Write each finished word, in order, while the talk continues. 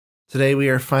Today we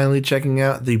are finally checking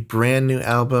out the brand new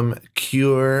album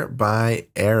Cure by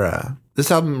ERRA. This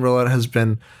album rollout has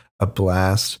been a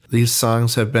blast. These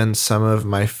songs have been some of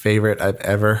my favorite I've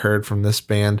ever heard from this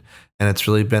band, and it's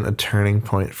really been a turning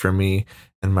point for me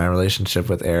in my relationship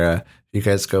with ERRA. If you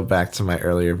guys go back to my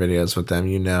earlier videos with them,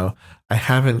 you know I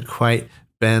haven't quite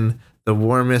been the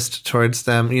warmest towards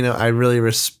them. You know, I really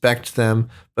respect them,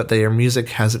 but their music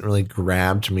hasn't really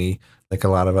grabbed me like a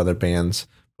lot of other bands.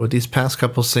 With these past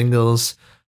couple singles,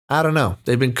 I don't know,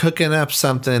 they've been cooking up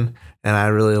something, and I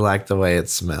really like the way it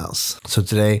smells. So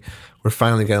today, we're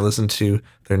finally going to listen to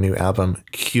their new album,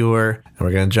 Cure, and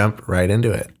we're going to jump right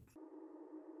into it.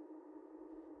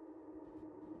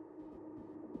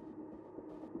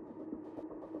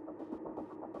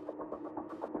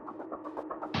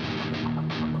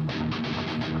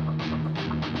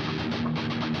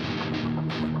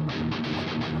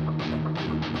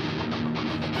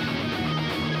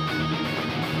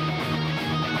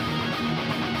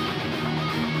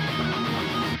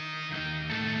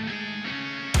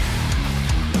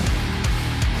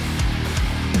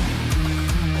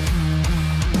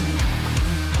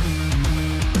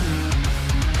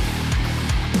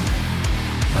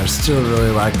 I still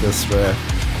really like this riff.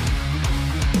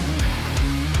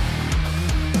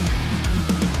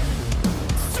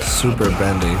 Super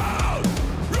bendy.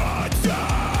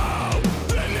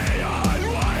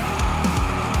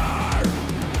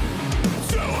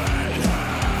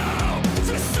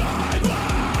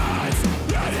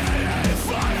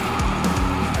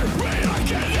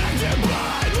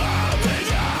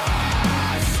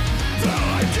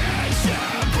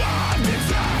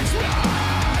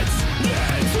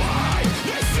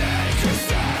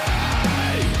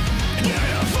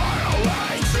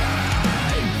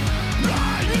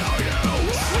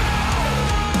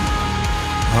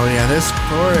 Oh yeah, this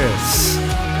chorus.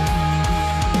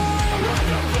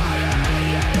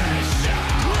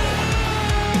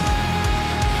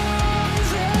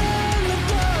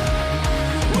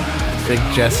 Big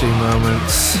Jesse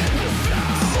moments.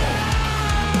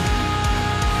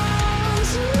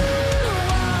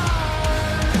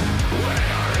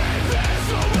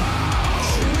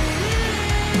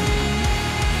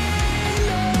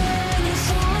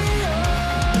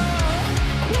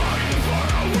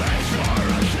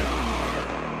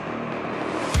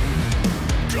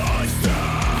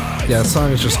 Yeah, the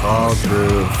song is just all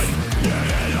groove.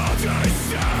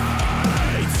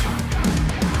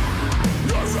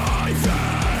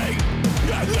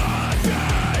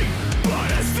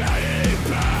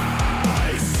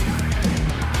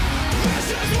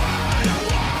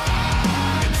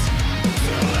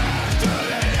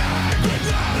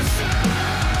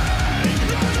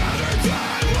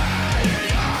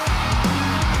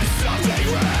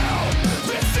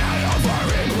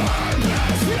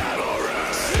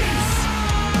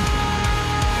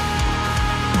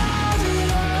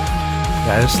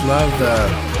 I just love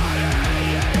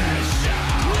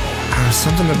there's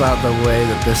something about the way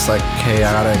that this like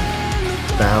chaotic,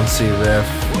 bouncy riff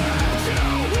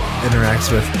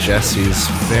interacts with Jesse's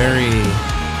very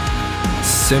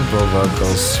simple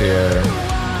vocals here.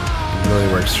 It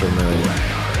really works for me.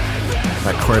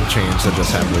 That chord change that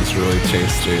just happened is really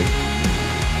tasty.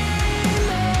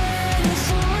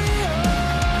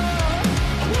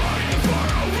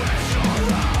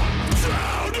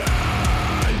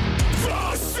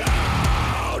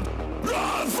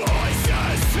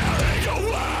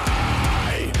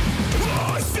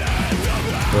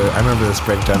 I remember this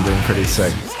breakdown being pretty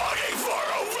sick.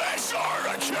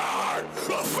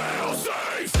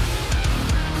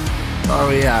 Oh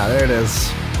yeah, there it is.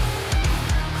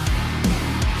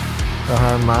 The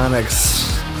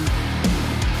harmonics.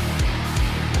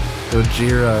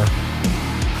 Gojira.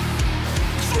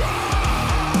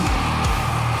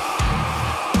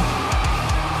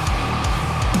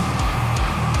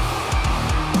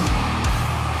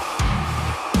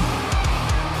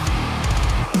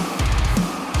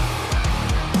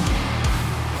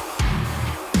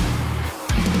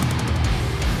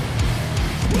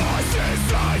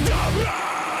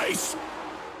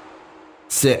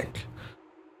 Sick.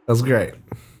 That was great.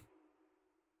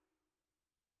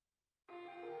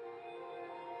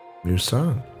 New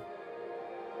song.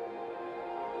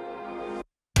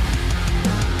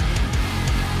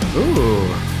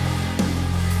 Ooh.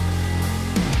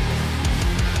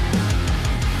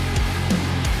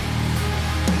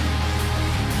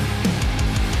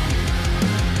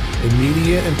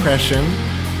 Immediate impression.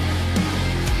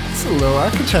 It's a little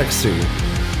architecture.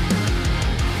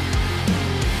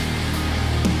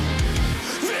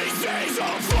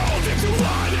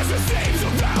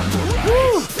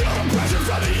 Woo!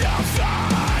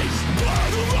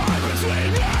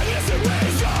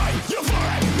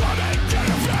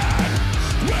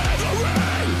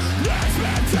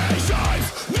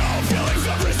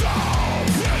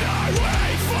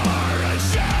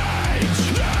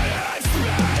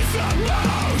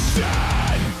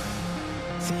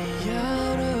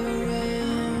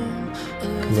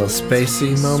 little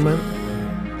spacey moment.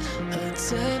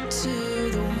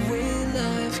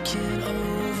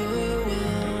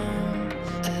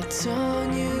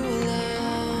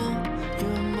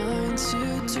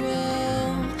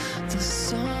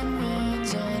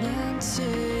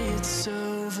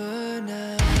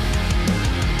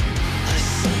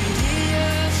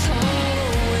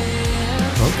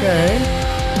 Okay.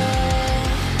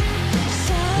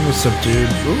 A little subdued.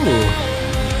 Ooh.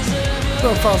 A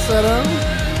little falsetto.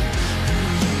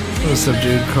 A little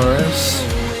subdued chorus.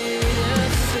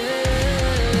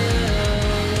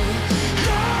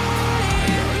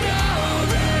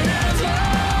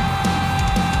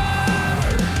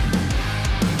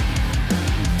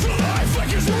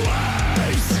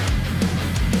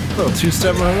 A little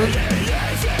two-step moment.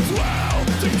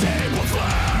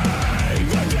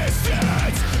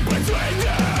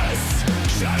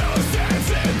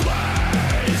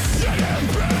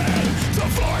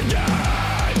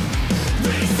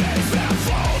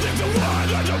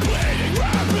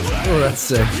 Oh, that's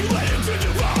sick.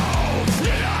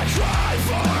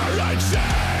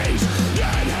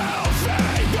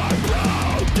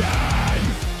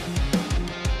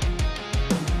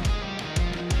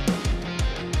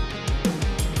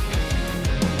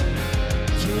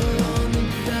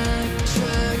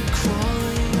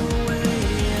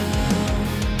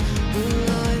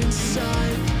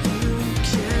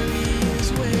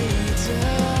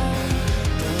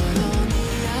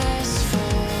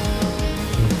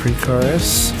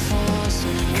 Pre-chorus.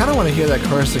 Kind of want to hear that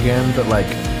chorus again, but like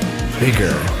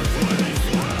bigger.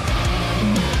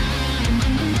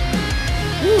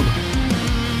 Woo.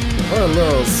 What a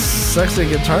little sexy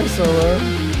guitar solo.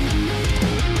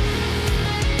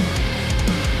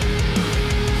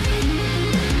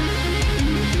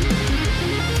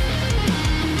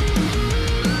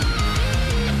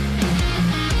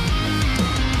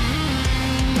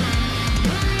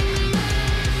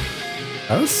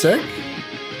 That was sick.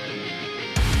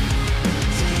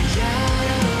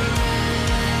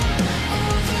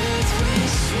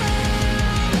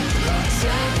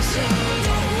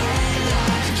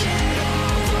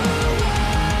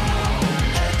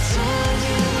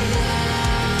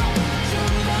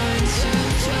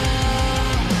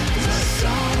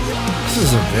 This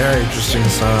is a very interesting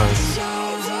song.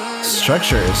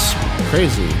 Structure is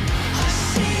crazy.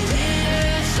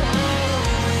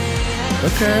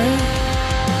 Okay.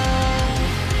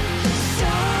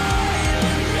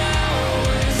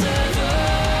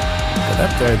 Get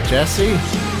up there, Jesse.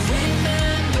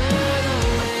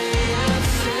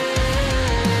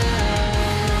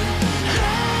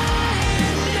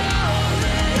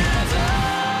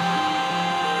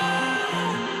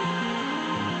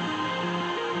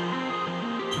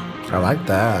 I like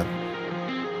that.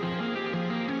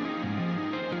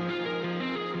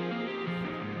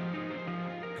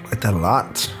 I like that a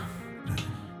lot.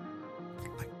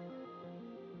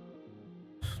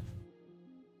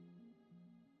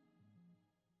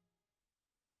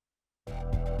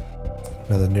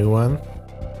 Another new one.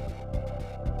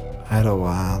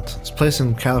 Idlewild. It's a place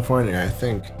in California, I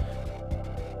think.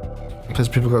 A place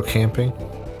people go camping.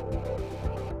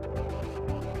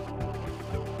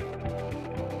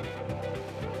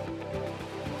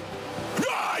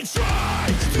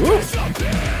 Woo.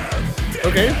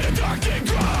 Okay.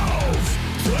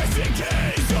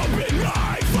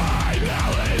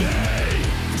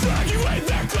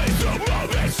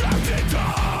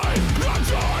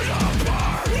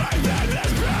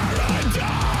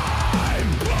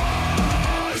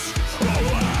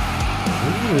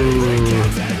 Ooh.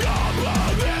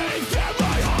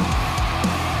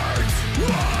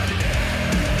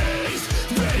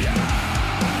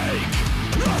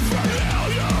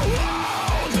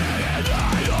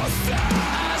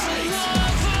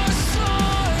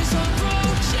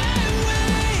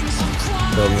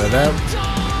 Building it up.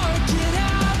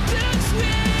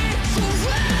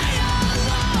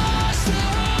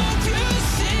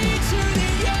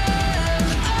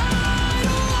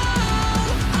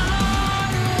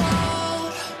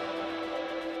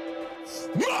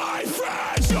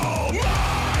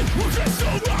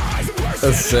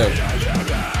 That's sick.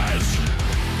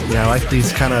 Yeah, I like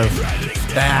these kind of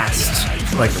fast,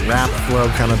 like rap flow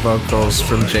kind of vocals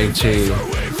from JT.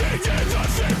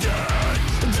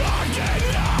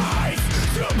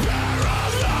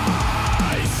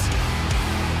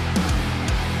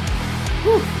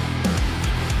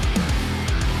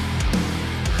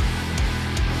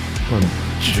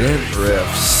 Gent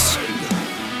riffs.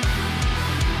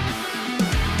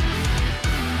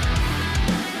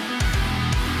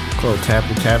 Little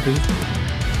tappy tappy.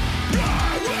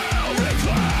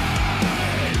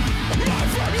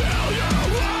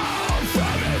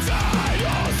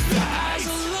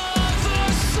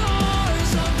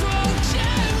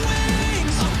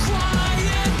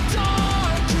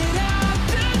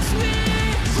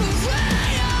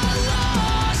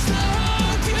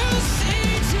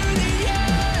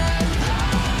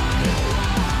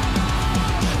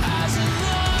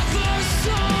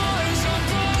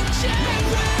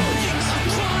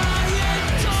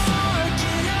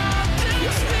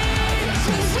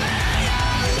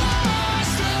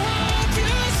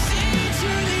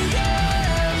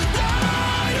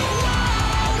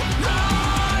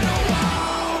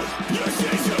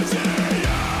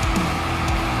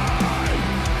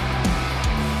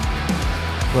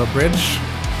 Little bridge.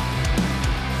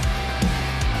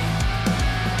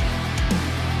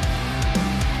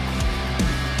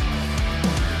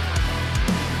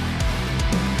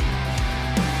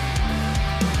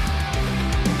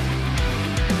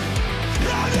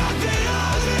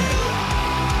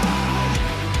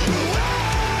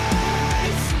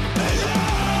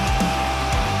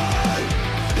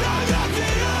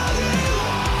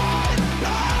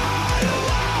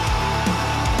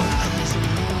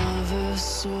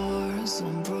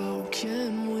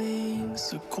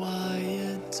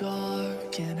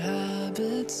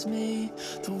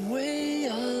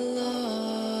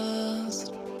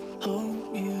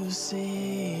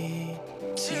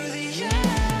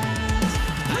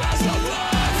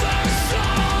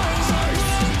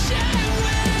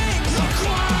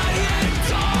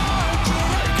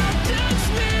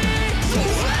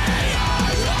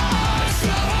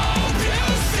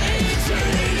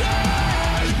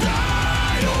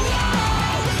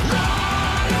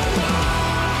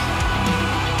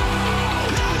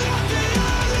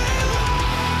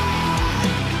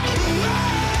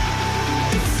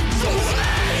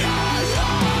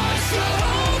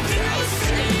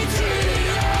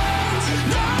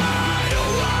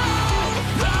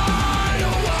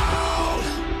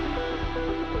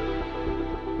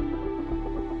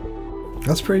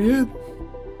 That's pretty good.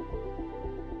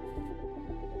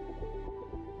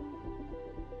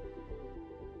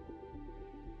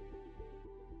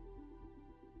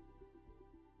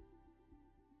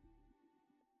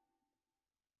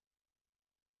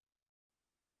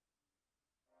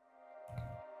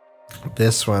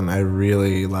 This one I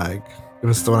really like. If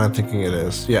it's the one I'm thinking it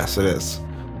is. Yes, it is.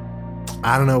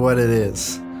 I don't know what it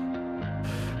is.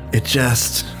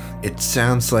 It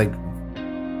sounds like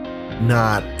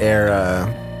not ERRA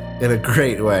in a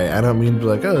great way. I don't mean to be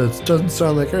like, oh, it doesn't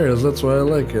sound like ERRA's, that's why I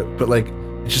like it. But like,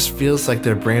 it just feels like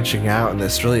they're branching out in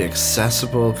this really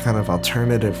accessible kind of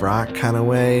alternative rock kind of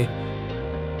way.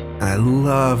 And I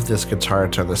love this guitar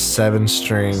tone, the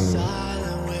 7-string.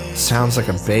 Sounds like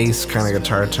a bass kind of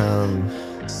guitar tone.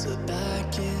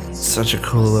 Such a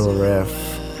cool little riff.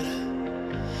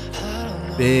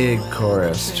 Big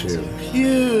chorus too.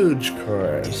 Huge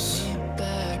chorus.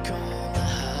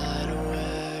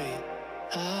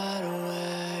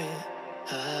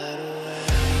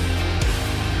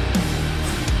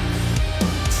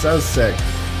 So sick.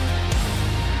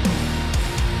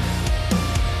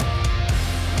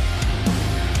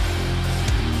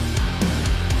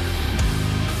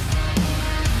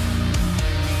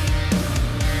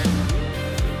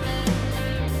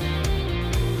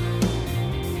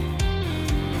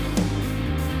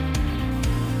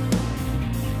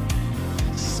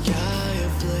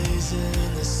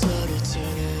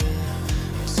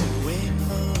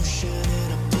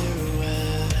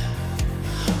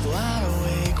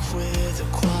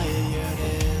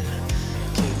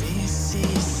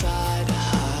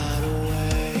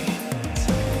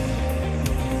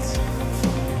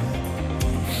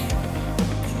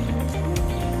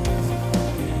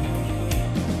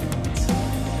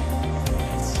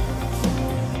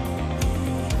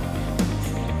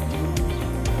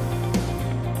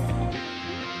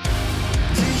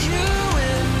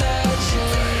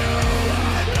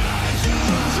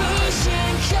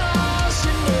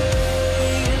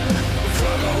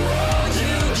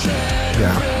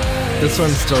 This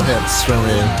one still hits for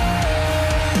me.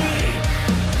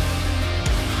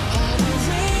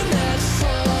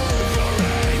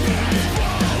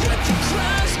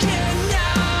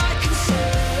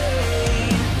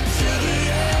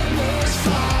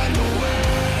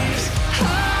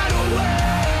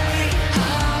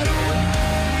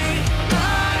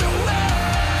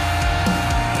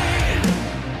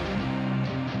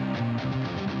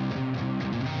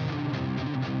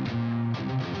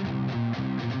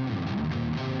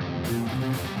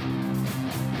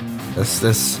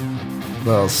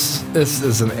 This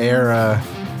is an ERRA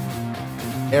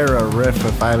riff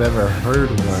if I've ever heard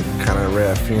one kind of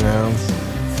riff, you know?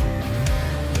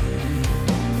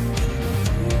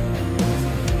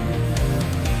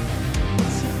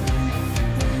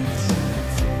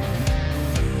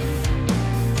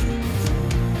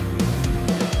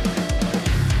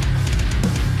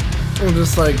 I'm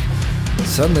just like,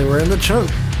 suddenly we're in the chunk.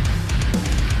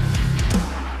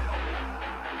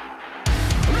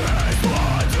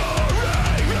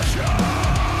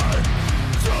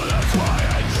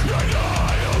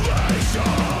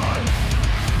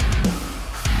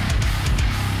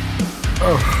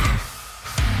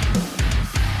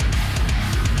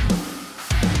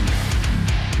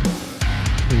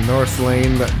 North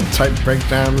Lane type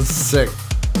breakdown is sick.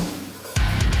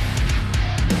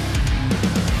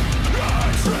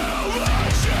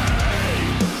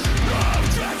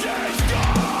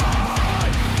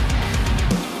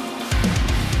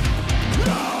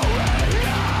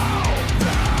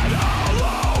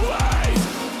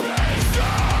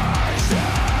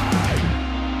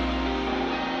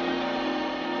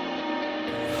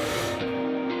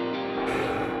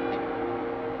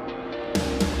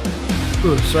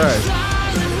 Ooh, sorry.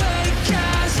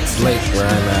 It's late where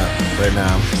I'm at right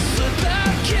now.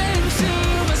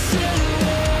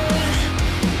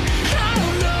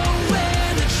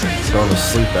 Going to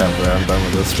sleep after I'm done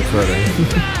with this recording.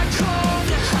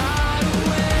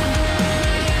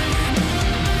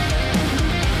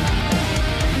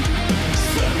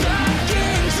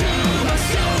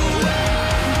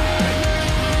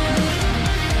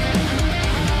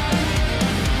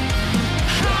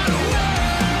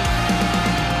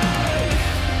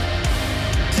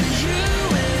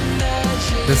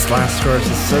 This last chorus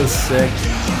is so sick.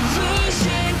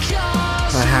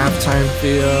 The halftime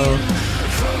feel,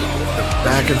 the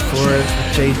back and forth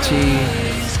with JT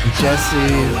and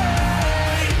Jesse.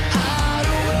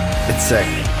 It's sick.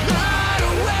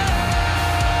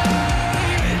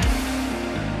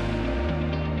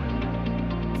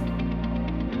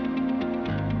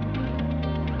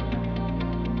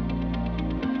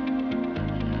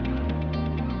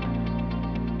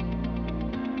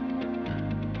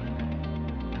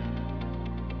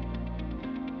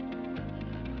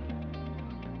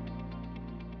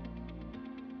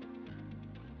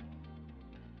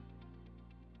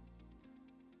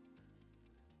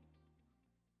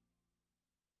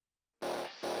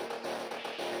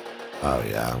 Oh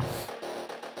yeah.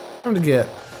 Time to get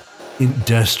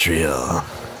industrial.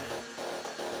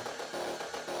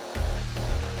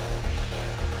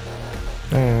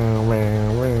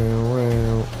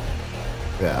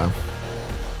 Yeah.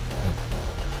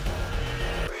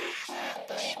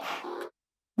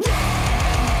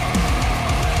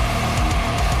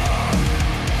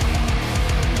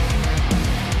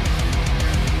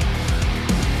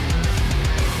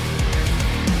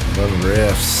 Love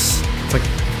riffs. It's like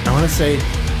I want to say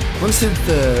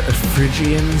the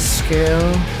Phrygian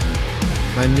scale.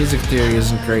 My music theory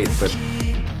isn't great, but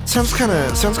it sounds kind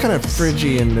of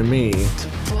Phrygian to me.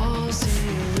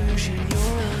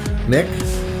 Nick,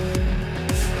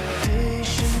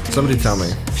 somebody tell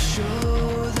me.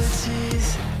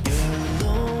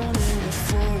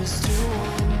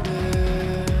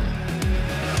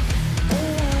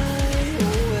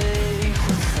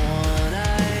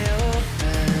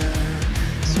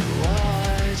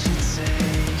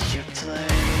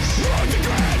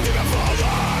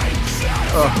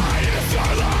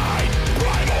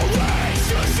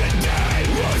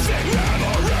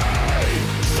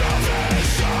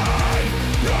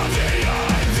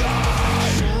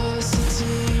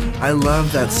 I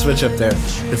love that switch up there.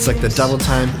 It's like the double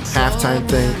time, halftime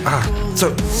thing. Ah,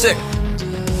 so sick.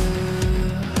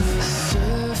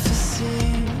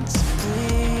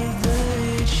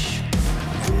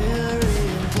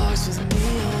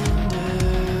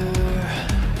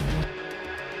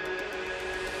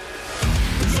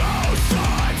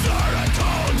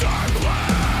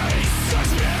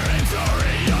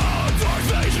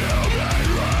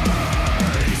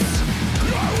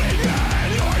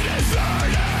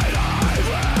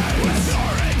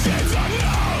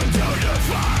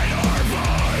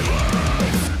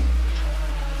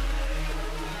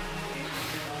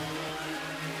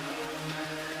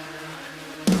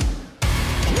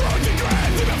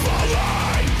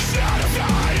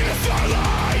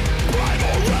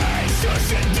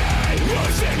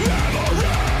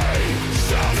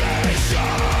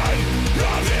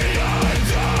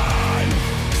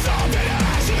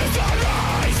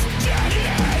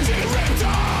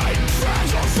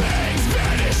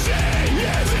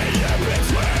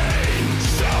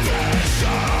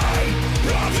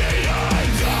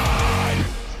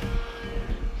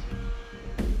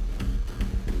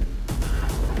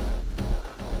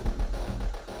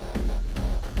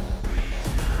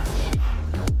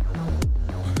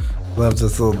 Love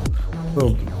this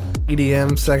little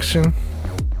EDM section.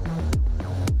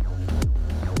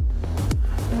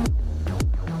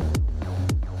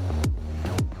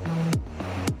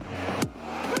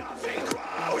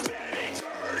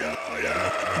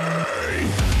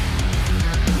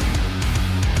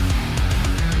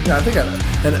 Yeah, I think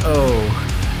an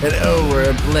O or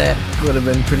a bleh would have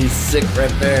been pretty sick right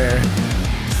there.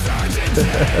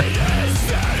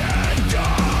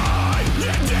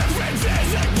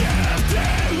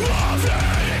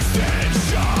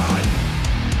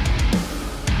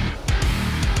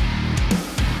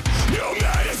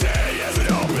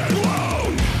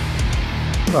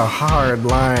 What a hard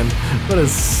line. What a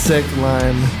sick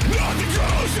line.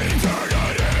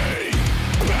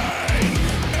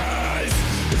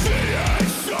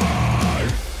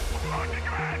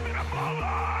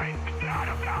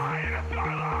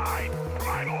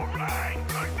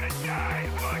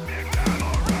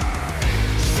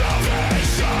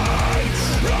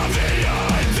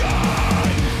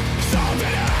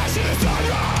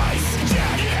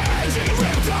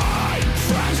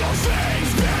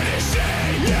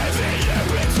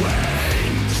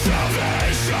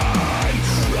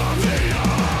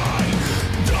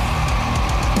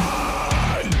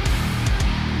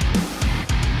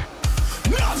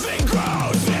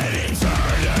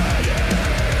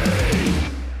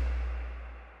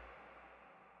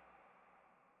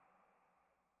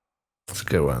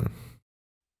 good one.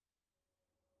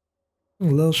 A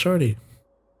little shorty.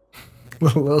 A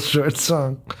little short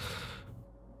song.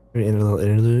 Maybe in a little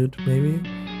interlude, maybe?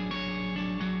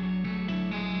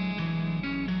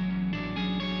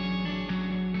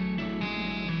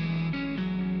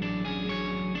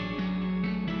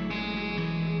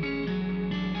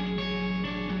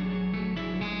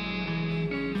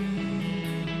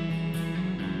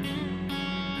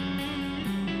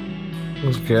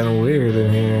 It's getting weird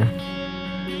in here.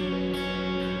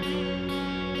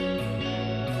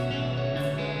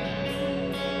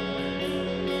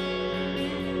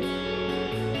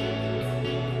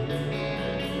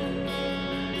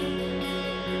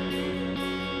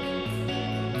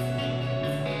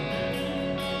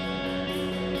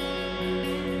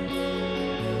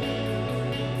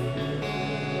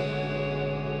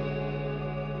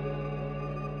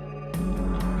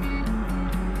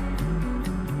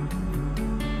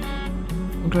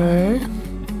 Okay.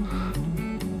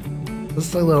 This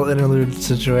is a little interlude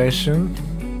situation.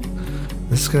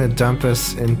 This is gonna dump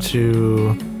us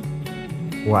into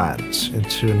what?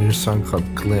 Into a new song called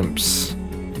Glimpse.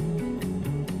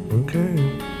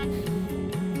 Okay.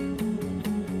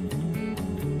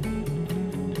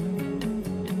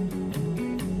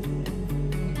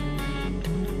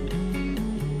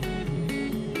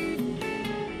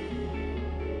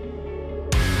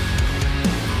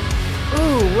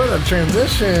 What a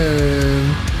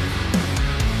transition!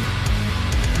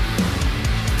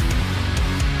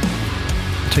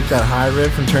 Take that high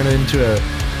riff and turn it into a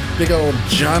big old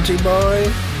jaunty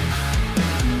boy.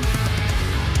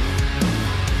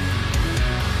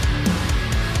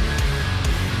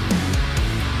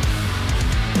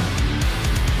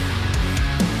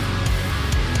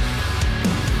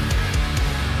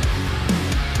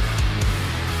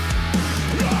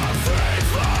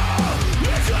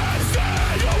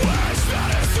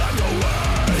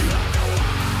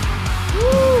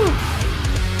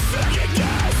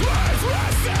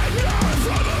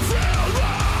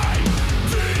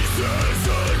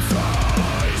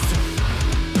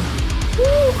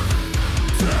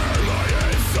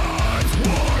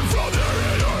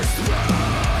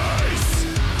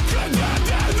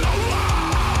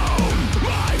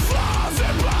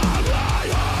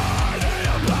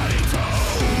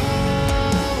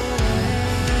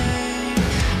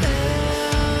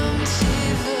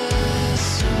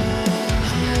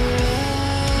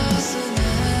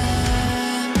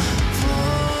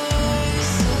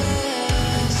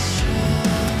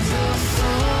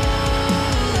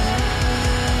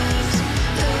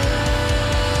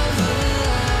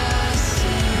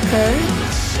 Okay.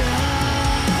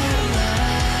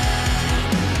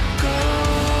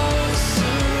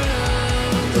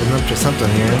 Building up to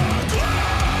something here.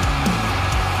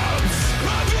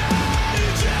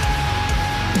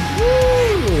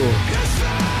 Woo!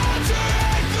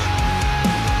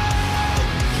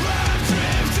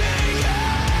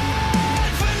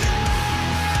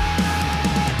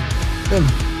 Them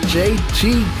JT,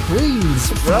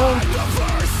 please, bro.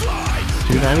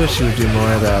 Dude, I wish he would do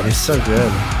more of that. He's so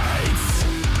good.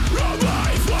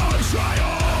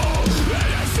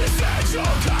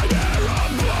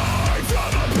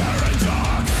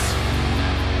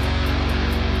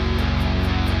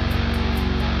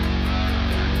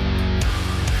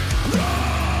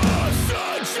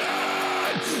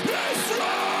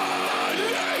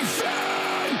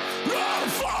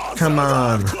 Come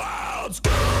on.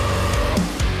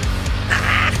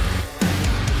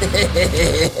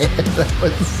 That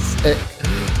was sick.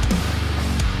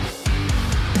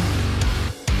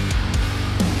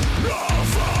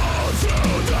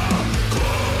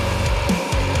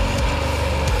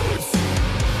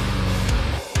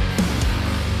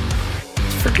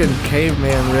 Freaking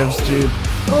caveman riffs, dude.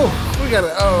 Oh, we got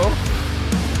an O.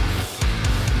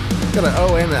 Got an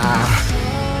O and an I.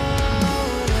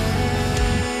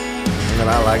 And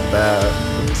I like that.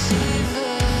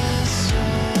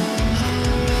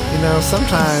 You know,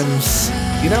 sometimes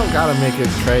you don't gotta make it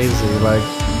crazy. Like,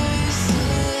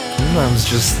 sometimes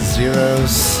just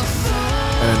zeros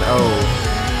and an O.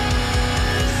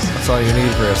 That's all you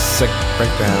need for a sick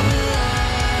breakdown.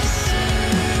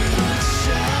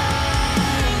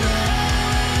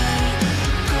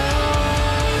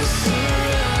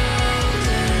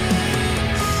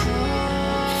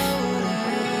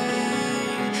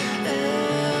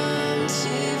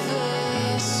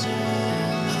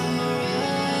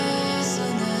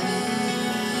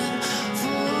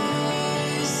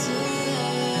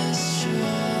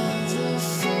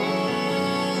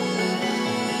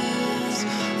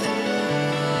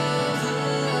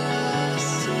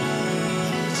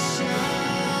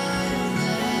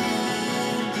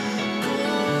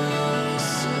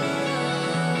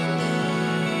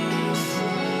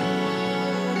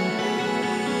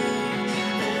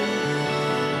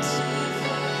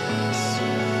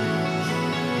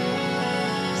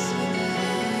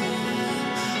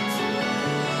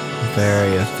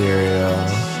 Very ethereal.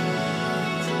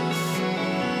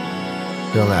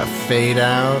 Feeling that fade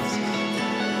out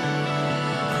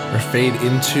or fade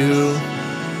into,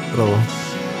 little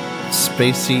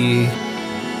spacey,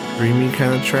 dreamy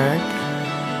kind of track.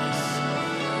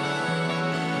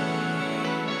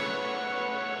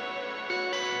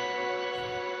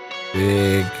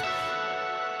 Big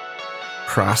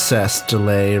process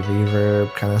delay,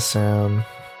 reverb kind of sound.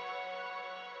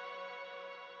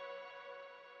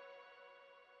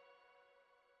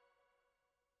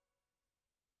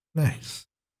 Nice.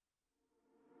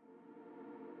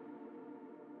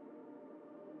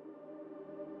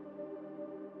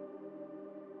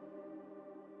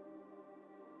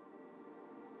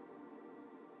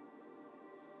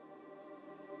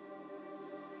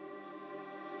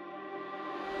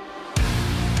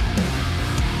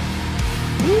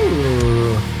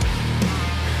 Ooh.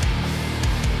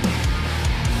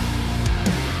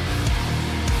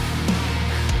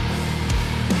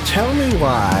 Tell me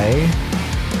why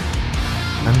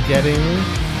I'm getting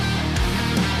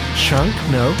Chunk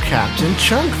No Captain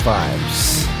Chunk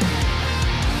vibes.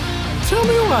 Tell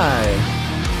me why.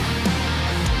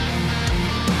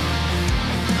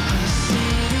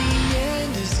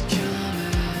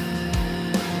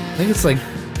 I think it's like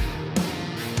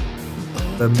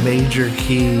the major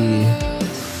key,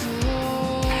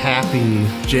 happy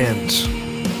gent.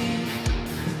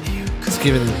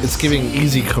 It's giving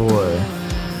easy core.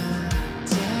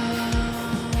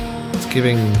 It's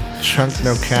giving Chunk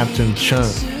No Captain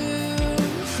Chunk.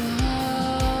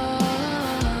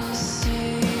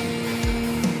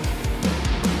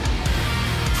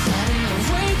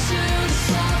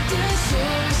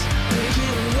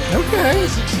 Okay,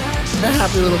 a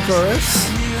happy little chorus.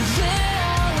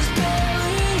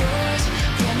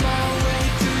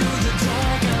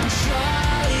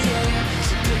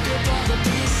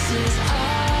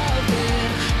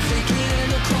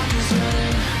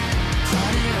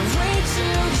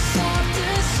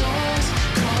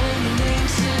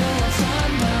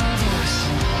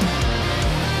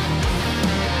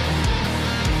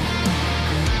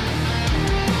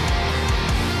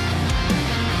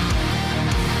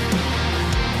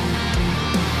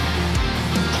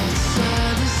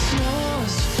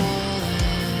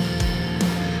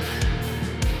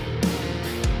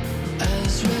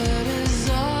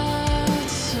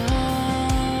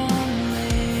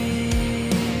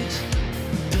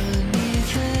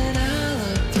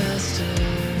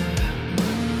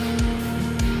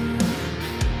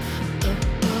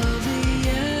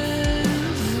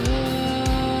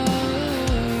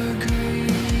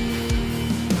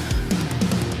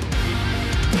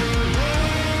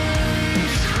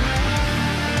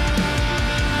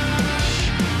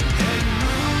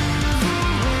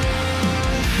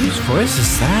 Whose voice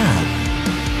is that?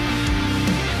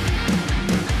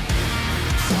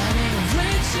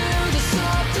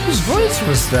 Whose voice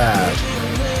was that?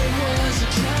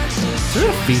 Is there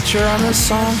a feature on this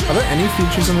song? Are there any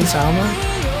features on this album?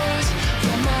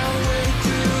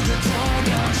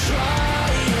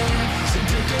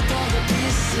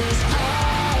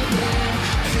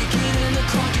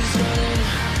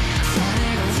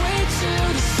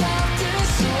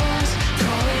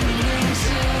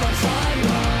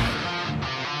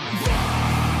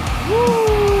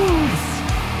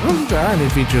 I don't think there are any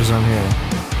features on here.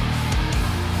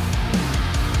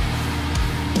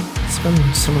 It's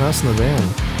been someone else in the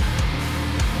band.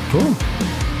 Cool.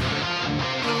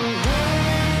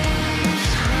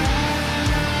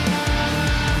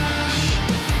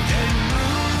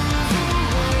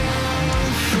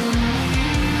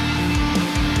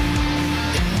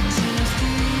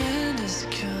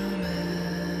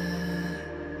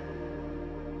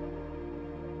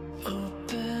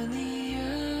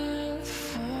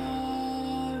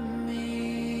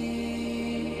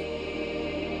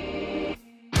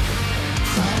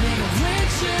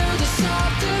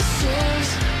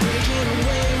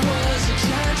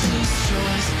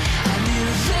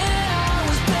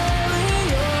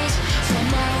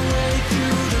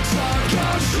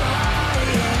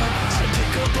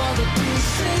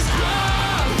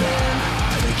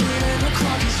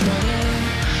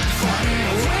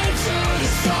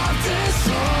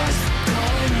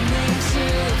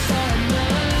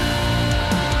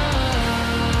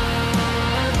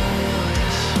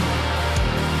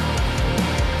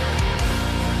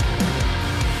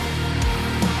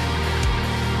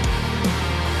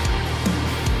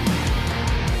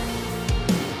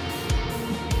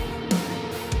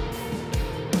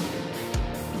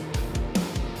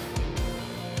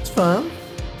 Fun.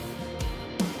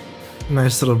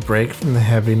 Nice little break from the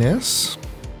heaviness.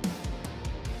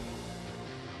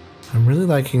 I'm really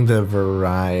liking the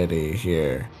variety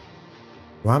here.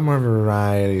 A lot more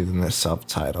variety than the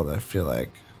self-titled, I feel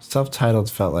like. Self-titled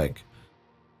felt like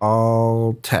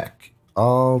all tech,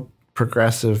 all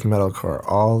progressive metalcore,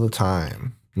 all the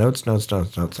time. Notes, notes,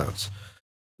 notes, notes, notes.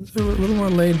 They're a little more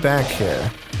laid back here.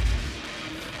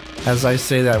 As I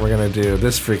say that, we're gonna do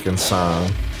this freaking song.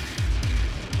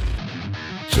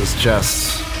 Which is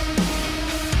just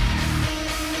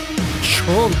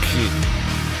chunky.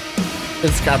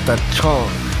 It's got the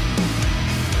chunk.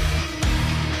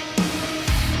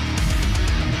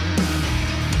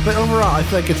 But overall, I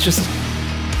feel like it's just,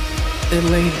 it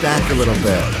laid back a little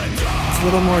bit. It's a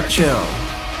little more chill.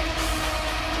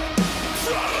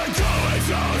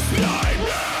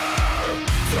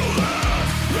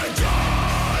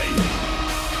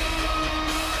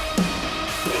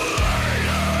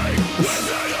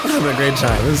 I'm having a great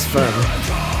time. This is fun.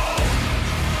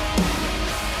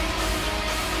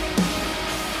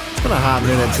 It's been a hot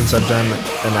minute since I've done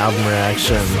an album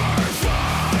reaction.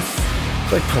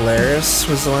 Like Polaris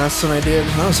was the last one I did.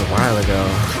 That was a while ago.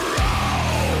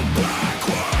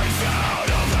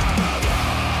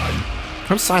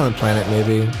 From Silent Planet,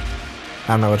 maybe. I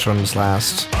don't know which one was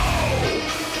last.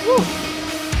 Woo.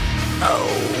 Oh.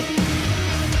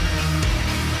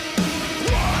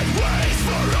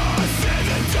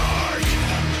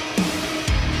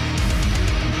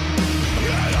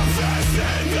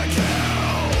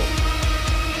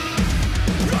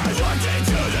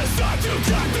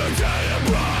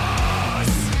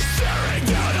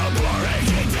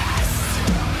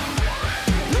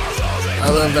 I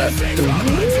love that.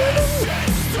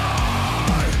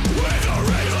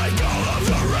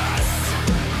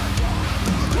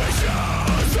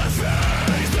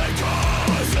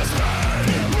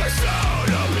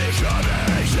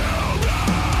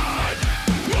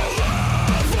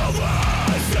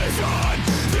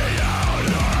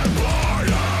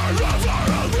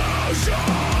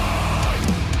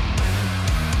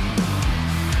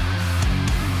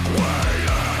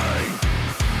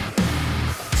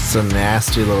 It's a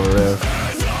nasty little riff.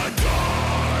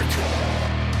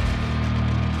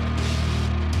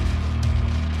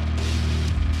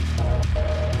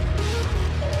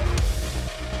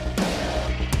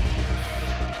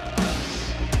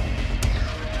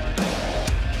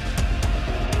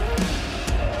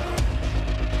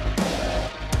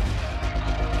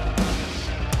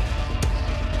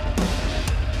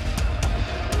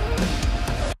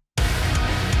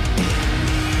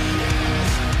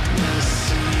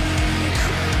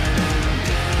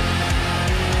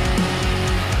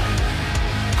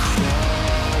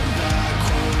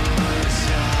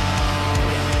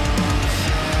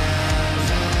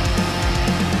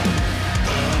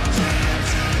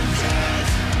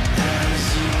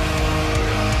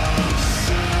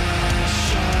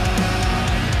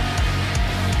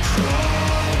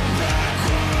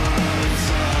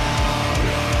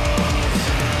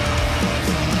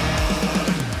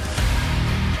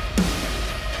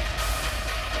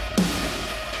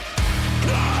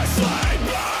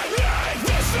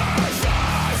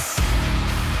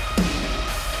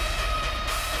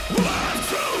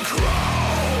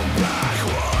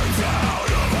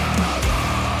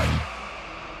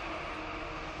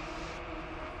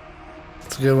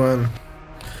 It's a good one.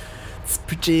 It's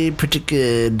pretty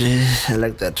good. I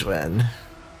like that one.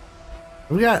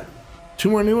 We got 2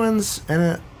 more new ones and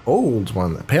an old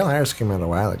one. Pale Iris came out a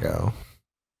while ago.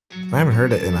 I haven't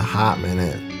heard it in a hot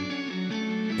minute.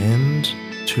 End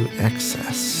to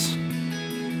Excess.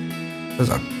 There's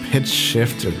a pitch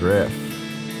shifted riff.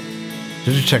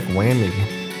 Did you check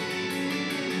Whammy?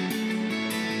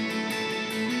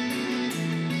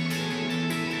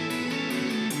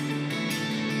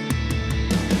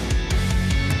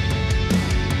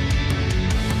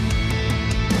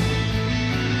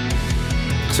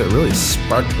 It really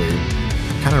sparkly,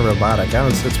 kind of robotic.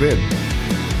 It's weird.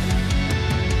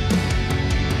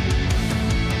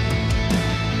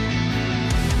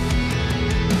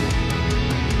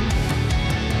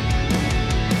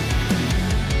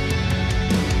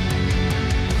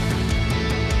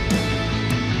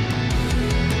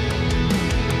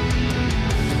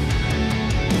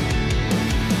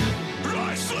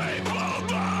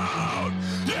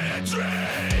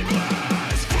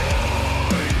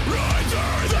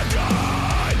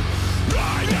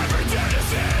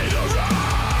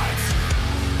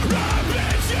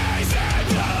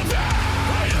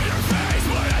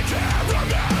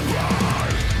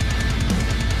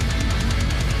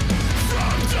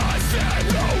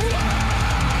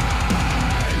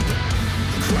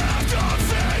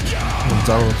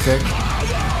 Double kick.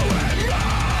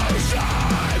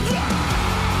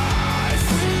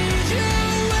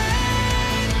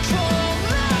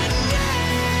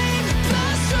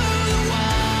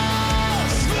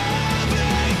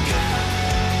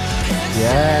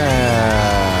 Yeah.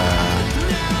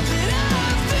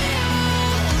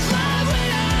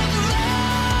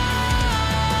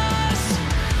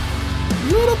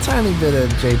 Little tiny bit of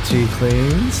JT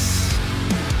Cleans.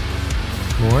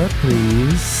 More,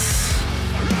 please.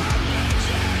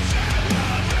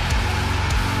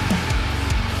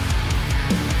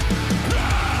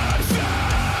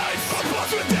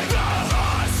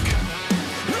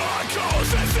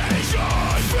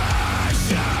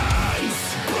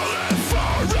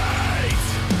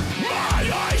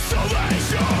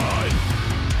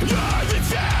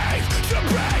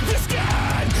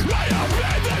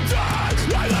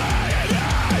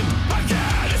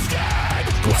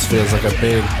 This feels like a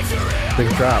big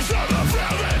drop.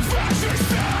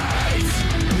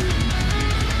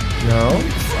 No?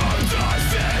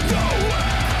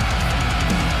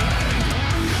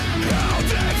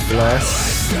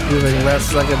 Feeling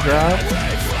less like a drop?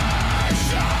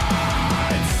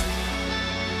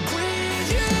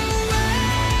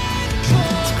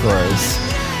 Of course.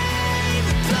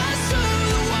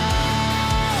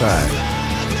 Fine.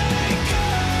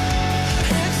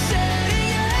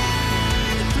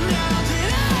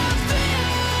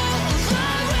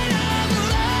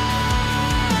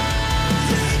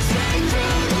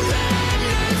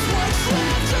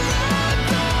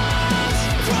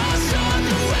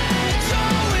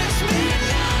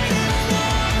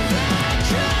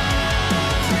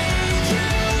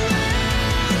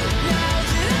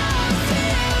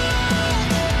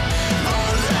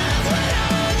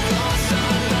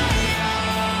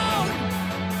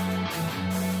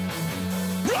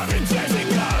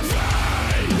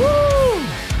 Woo!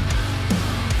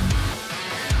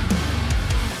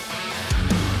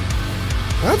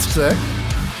 That's sick.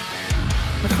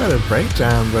 Not quite a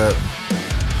breakdown, but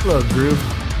a little groove.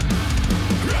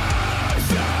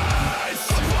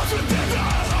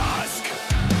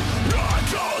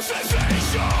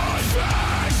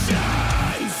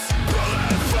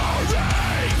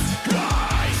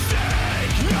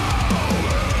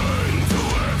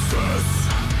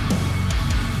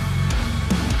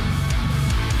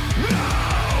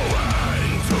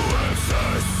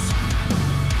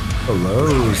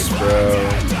 Hellos, bro.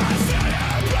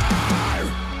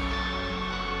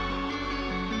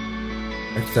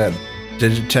 Like that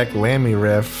Digitech whammy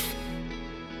riff.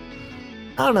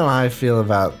 I don't know how I feel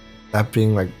about that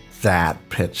being like that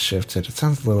pitch shifted. It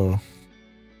sounds a little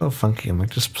funky. I'm like,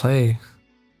 just play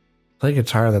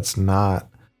guitar that's not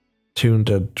tuned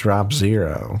to drop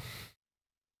zero.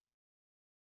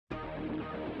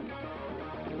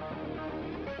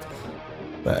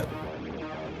 But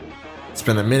it's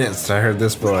been a minute since I heard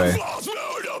this boy.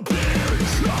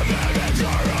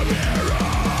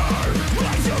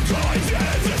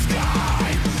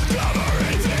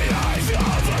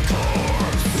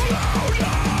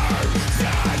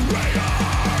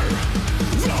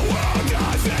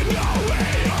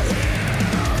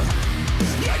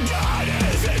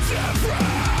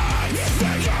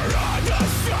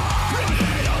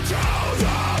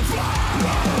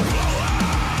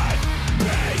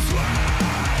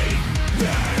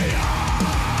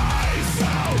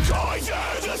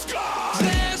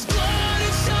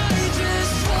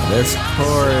 This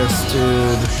chorus,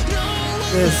 dude.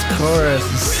 This chorus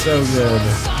is so good.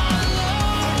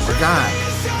 Forgot.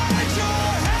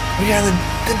 We got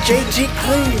the JT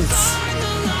Cleans.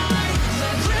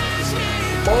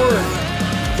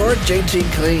 More JT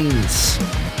Cleans.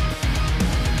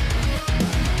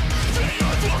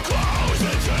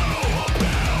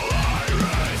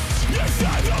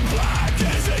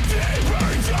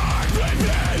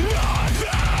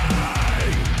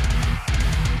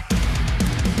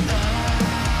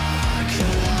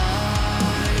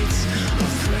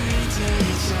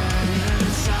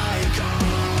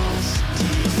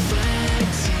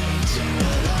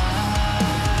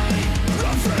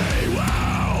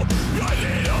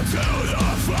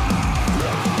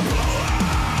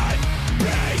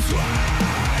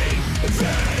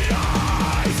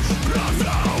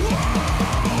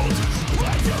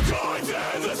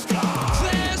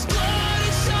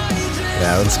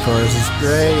 Yeah, this chorus is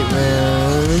great,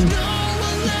 man.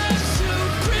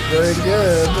 Very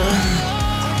good.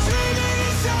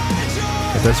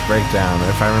 But this breakdown,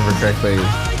 if I remember correctly,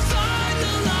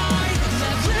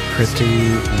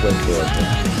 pretty wicked.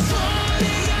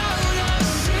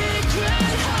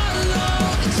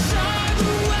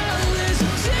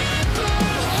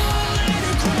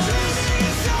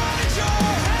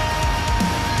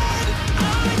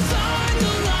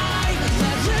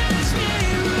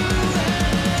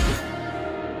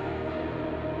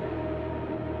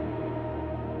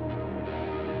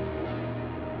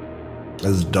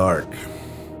 It's dark.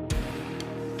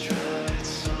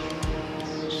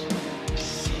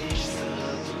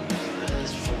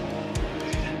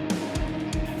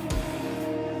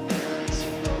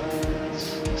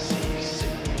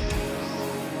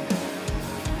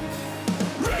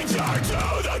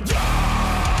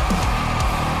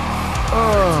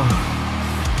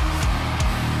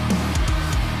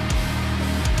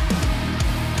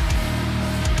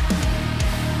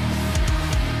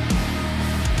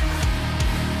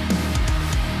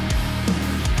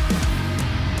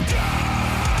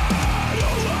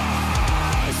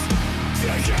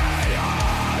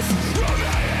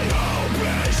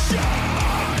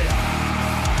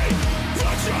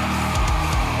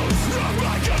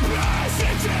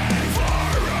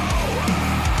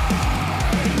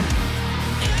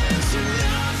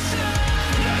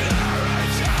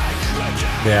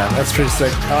 Yeah, that's pretty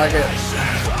sick. I like it.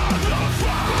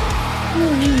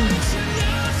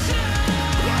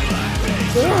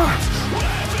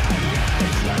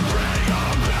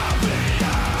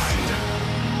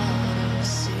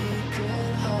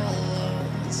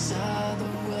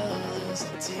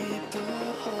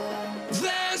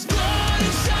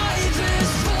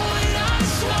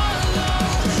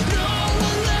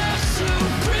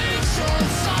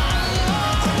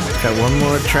 Got one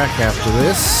more track after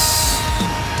this.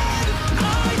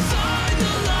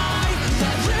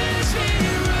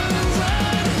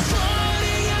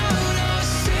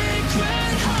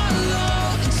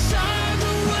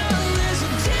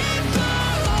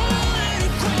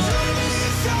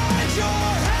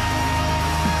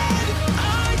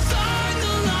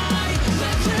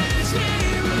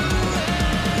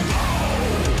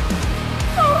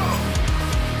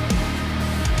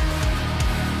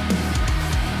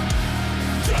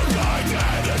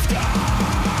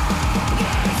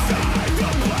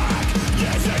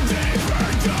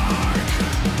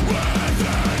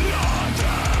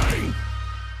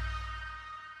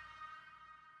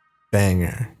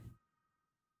 Banger.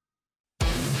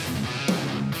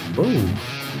 Ooh.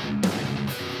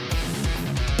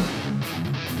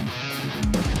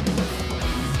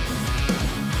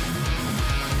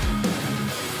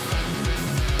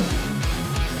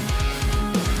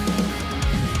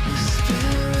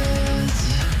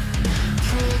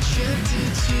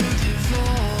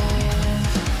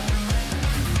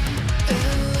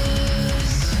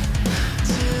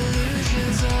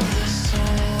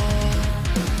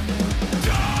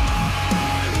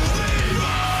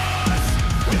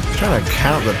 Trying to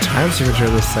count the time signature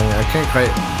of this thing. I can't quite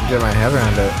get my head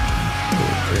around it.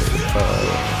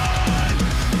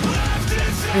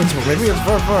 Maybe it's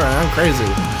 4/4 and I'm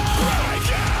crazy.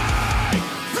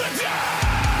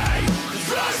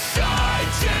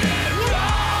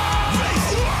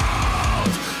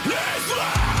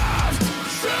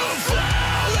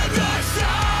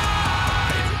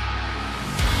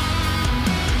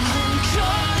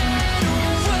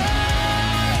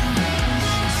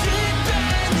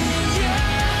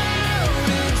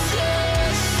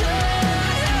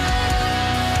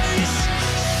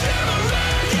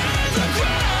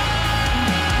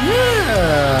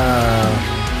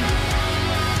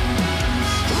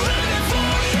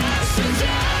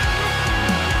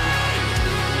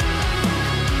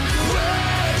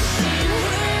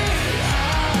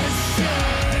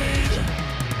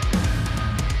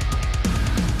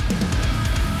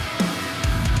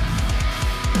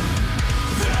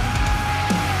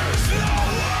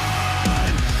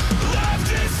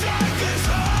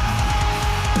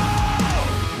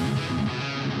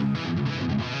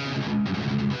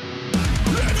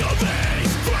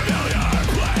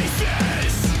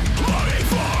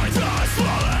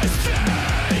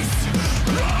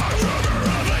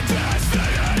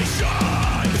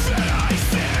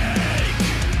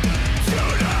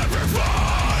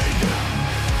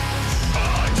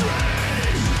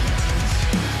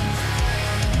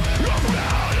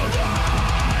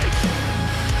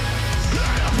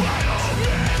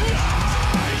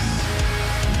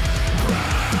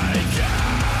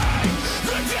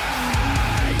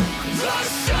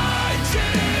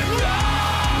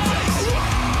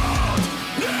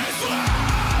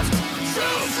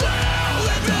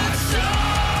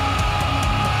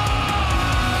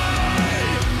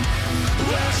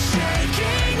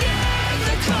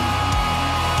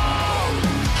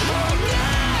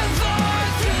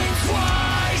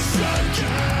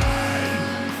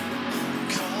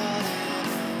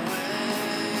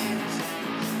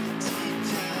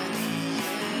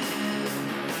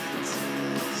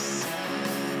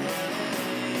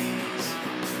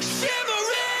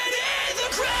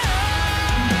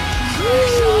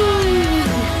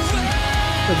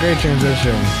 A great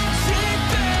transition.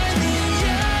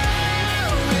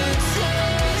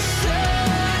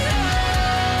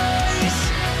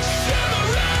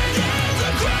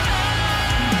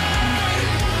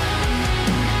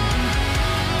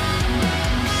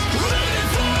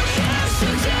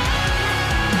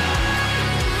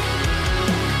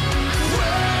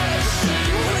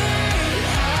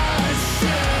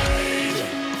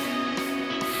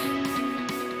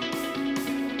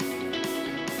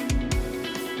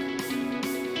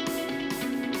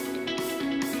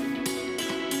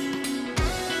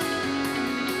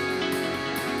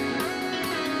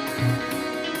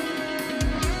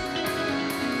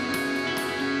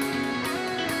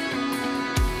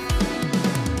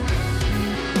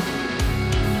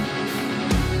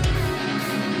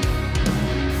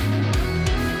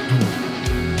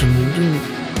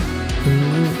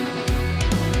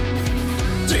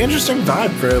 interesting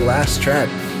vibe for a last track.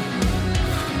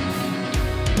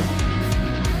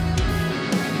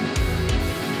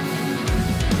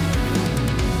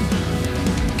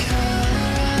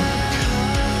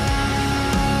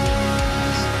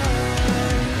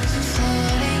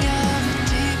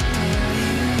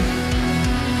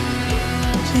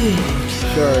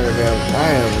 Sure, man. I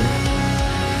am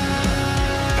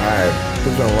tired. It's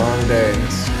been a long day.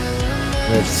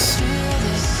 It's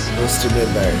close to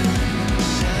midnight.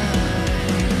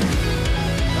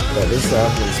 But this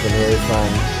album's been really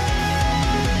fun.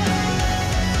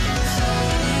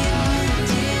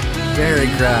 Very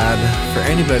glad for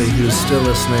anybody who's still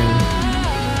listening.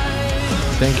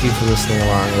 Thank you for listening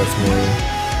along with me.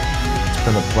 It's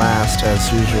been a blast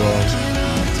as usual.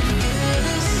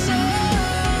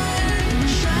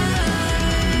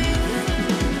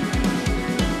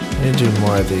 I'm gonna do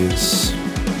more of these.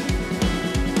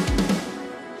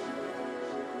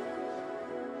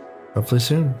 Hopefully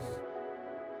soon.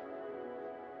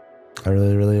 I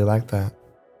really like that.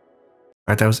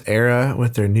 Alright, that was ERRA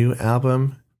with their new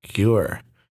album, Cure.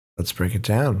 Let's break it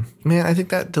down. Man, I think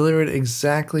that delivered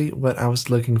exactly what I was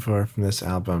looking for from this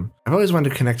album. I've always wanted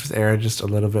to connect with ERRA just a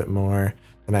little bit more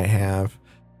than I have.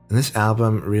 And this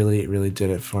album really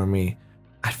did it for me.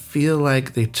 I feel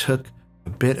like they took a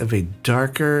bit of a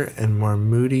darker and more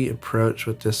moody approach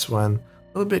with this one.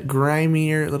 A little bit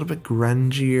grimier, a little bit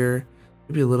grungier,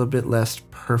 maybe a little bit less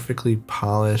perfectly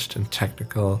polished and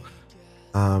technical,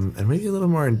 and maybe a little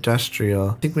more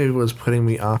industrial. I think maybe what was putting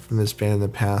me off from this band in the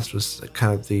past was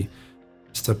kind of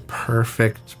just the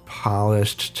perfect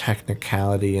polished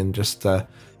technicality and just the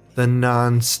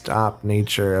non-stop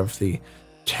nature of the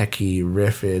techie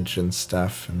riffage and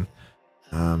stuff. And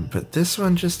but this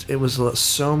one it was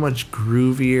so much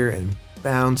groovier and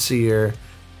bouncier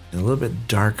and a little bit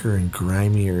darker and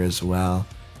grimier as well.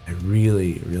 I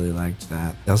really liked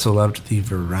that. I also loved the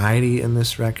variety in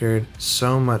this record.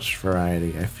 So much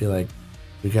variety. I feel like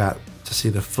we got to see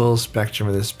the full spectrum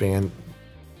of this band,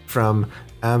 from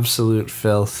absolute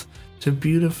filth to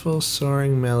beautiful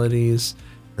soaring melodies.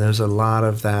 There's a lot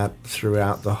of that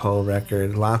throughout the whole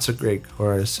record. Lots of great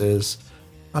choruses.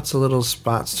 Lots of little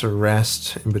spots to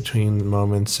rest in between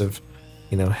moments of,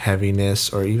 heaviness,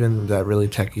 or even that really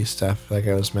techie stuff like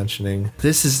I was mentioning.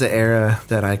 This is the era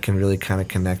that I can really kind of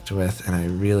connect with, and I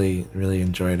really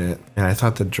enjoyed it. And I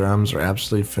thought the drums were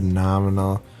absolutely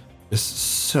phenomenal. Just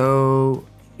so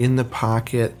in the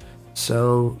pocket,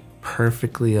 so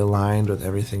perfectly aligned with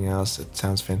everything else. It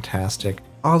sounds fantastic.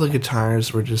 All the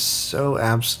guitars were just so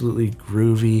absolutely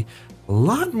groovy. A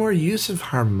lot more use of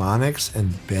harmonics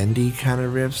and bendy kind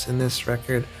of riffs in this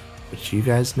record, which you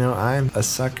guys know I'm a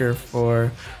sucker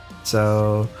for.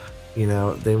 So,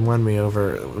 they won me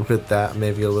over with that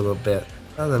maybe a little bit.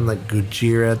 Other than like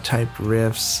Gujira type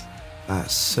riffs.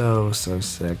 So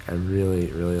sick. I really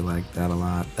like that a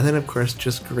lot. And then of course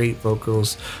just great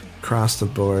vocals across the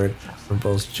board from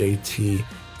both JT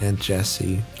and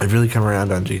Jesse. I've really come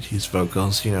around on JT's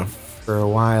vocals. For a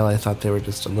while I thought they were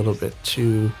just a little bit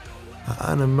too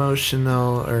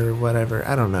unemotional or whatever.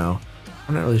 I don't know.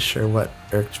 I'm not really sure what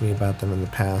irked me about them in the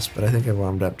past, but I think I've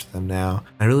warmed up to them now.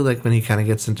 I really like when he kind of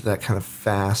gets into that kind of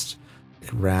fast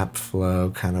rap flow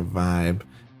kind of vibe. It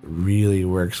really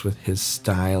works with his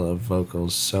style of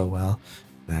vocals so well.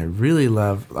 And I really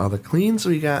love all the cleans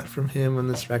we got from him on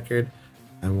this record.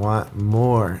 I want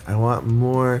more. I want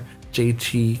more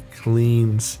JT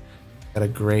cleans. Got a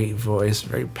great voice,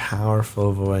 very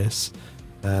powerful voice.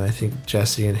 And I think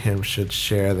Jesse and him should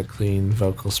share the clean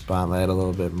vocal spotlight a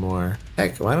little bit more.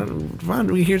 Heck, why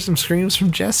don't we hear some screams from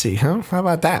Jesse, huh? How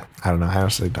about that? I don't know. I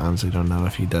honestly don't know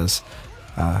if he does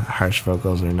harsh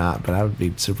vocals or not, but I would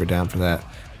be super down for that.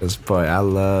 Because, boy, I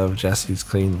love Jesse's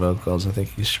clean vocals. I think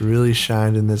he's really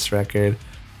shined in this record.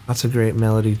 Lots of great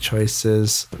melody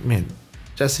choices. Man,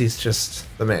 Jesse's just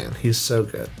the man. He's so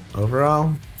good.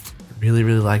 Overall, I really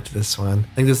liked this one.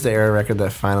 I think this is the ERRA record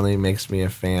that finally makes me a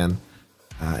fan.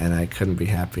 And I couldn't be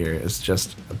happier. It's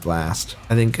just a blast.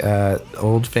 I think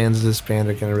old fans of this band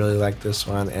are going to really like this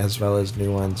one, as well as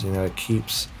new ones. It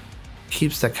keeps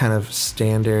that kind of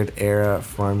standard ERRA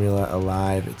formula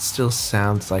alive. It still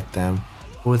sounds like them,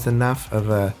 but with enough of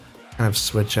a kind of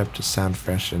switch up to sound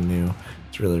fresh and new.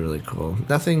 It's really cool.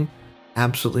 Nothing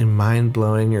absolutely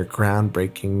mind-blowing or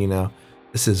groundbreaking.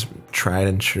 This is tried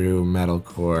and true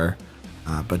metalcore,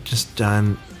 but just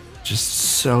done just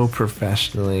so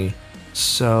professionally,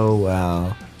 so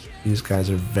well. These guys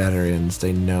are veterans.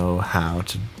 They know how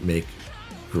to make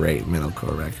great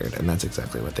metalcore record, and that's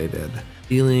exactly what they did.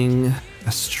 Feeling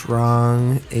a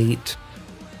strong 8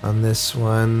 on this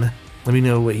one. Let me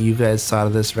know what you guys thought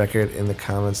of this record in the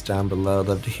comments down below. I'd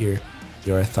love to hear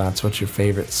your thoughts. What's your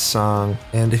favorite song?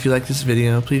 And if you like this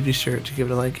video, please be sure to give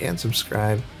it a like and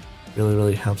subscribe.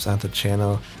 Really helps out the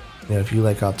channel. You know, if you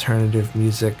like alternative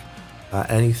music,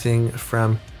 anything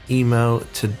from emo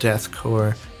to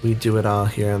deathcore, we do it all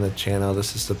here on the channel.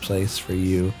 This is the place for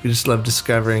you. We just love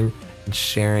discovering and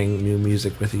sharing new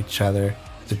music with each other.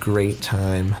 It's a great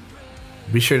time.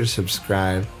 Be sure to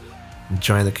subscribe and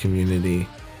join the community.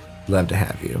 Love to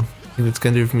have you. And that's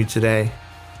gonna do it for me today.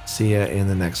 See ya in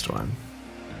the next one.